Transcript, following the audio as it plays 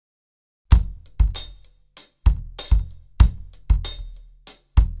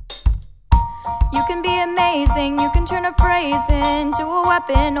can be amazing, you can turn a phrase into a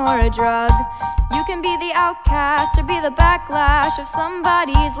weapon or a drug. You can be the outcast or be the backlash of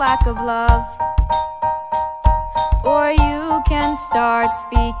somebody's lack of love. Or you can start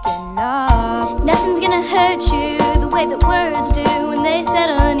speaking up. Nothing's gonna hurt you the way that words do when they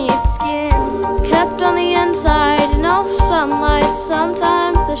settle underneath the skin. Kept on the inside, no sunlight,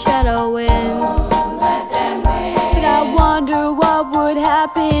 sometimes the shadow wins. Let them win. But I wonder what would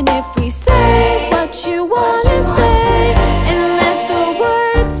happen if we say what you wanna say and let the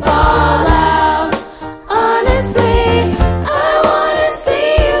words fall out. Honestly, I wanna see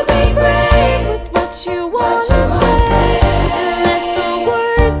you be brave with what you wanna say and let the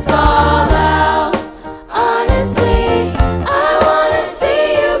words fall out. Honestly, I wanna see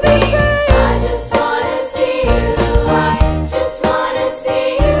you be brave. I just wanna see you. I just wanna see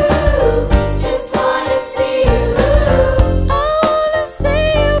you. Just wanna see you. I wanna see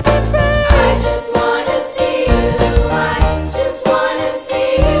you be brave. I just wanna see you. I just wanna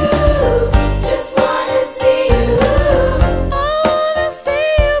see you. Just wanna see you. I wanna see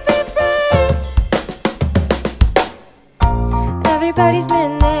you be brave. Everybody's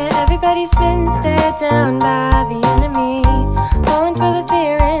been there, everybody's been stared down by the enemy, falling for the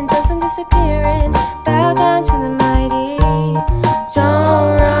fear and dancing, disappearing, bow down to the mighty.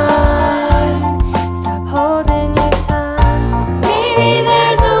 Don't run, stop holding your tongue. Maybe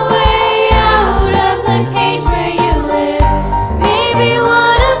there's a way out of the cage where you live. Maybe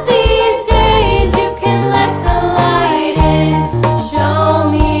one of these days you can let the light in. Show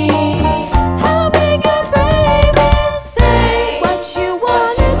me How big or brave is say what you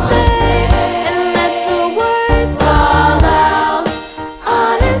wanna say and let the words fall out.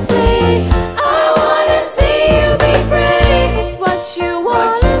 Honestly, I wanna see you be brave. what you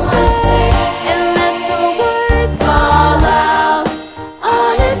wanna say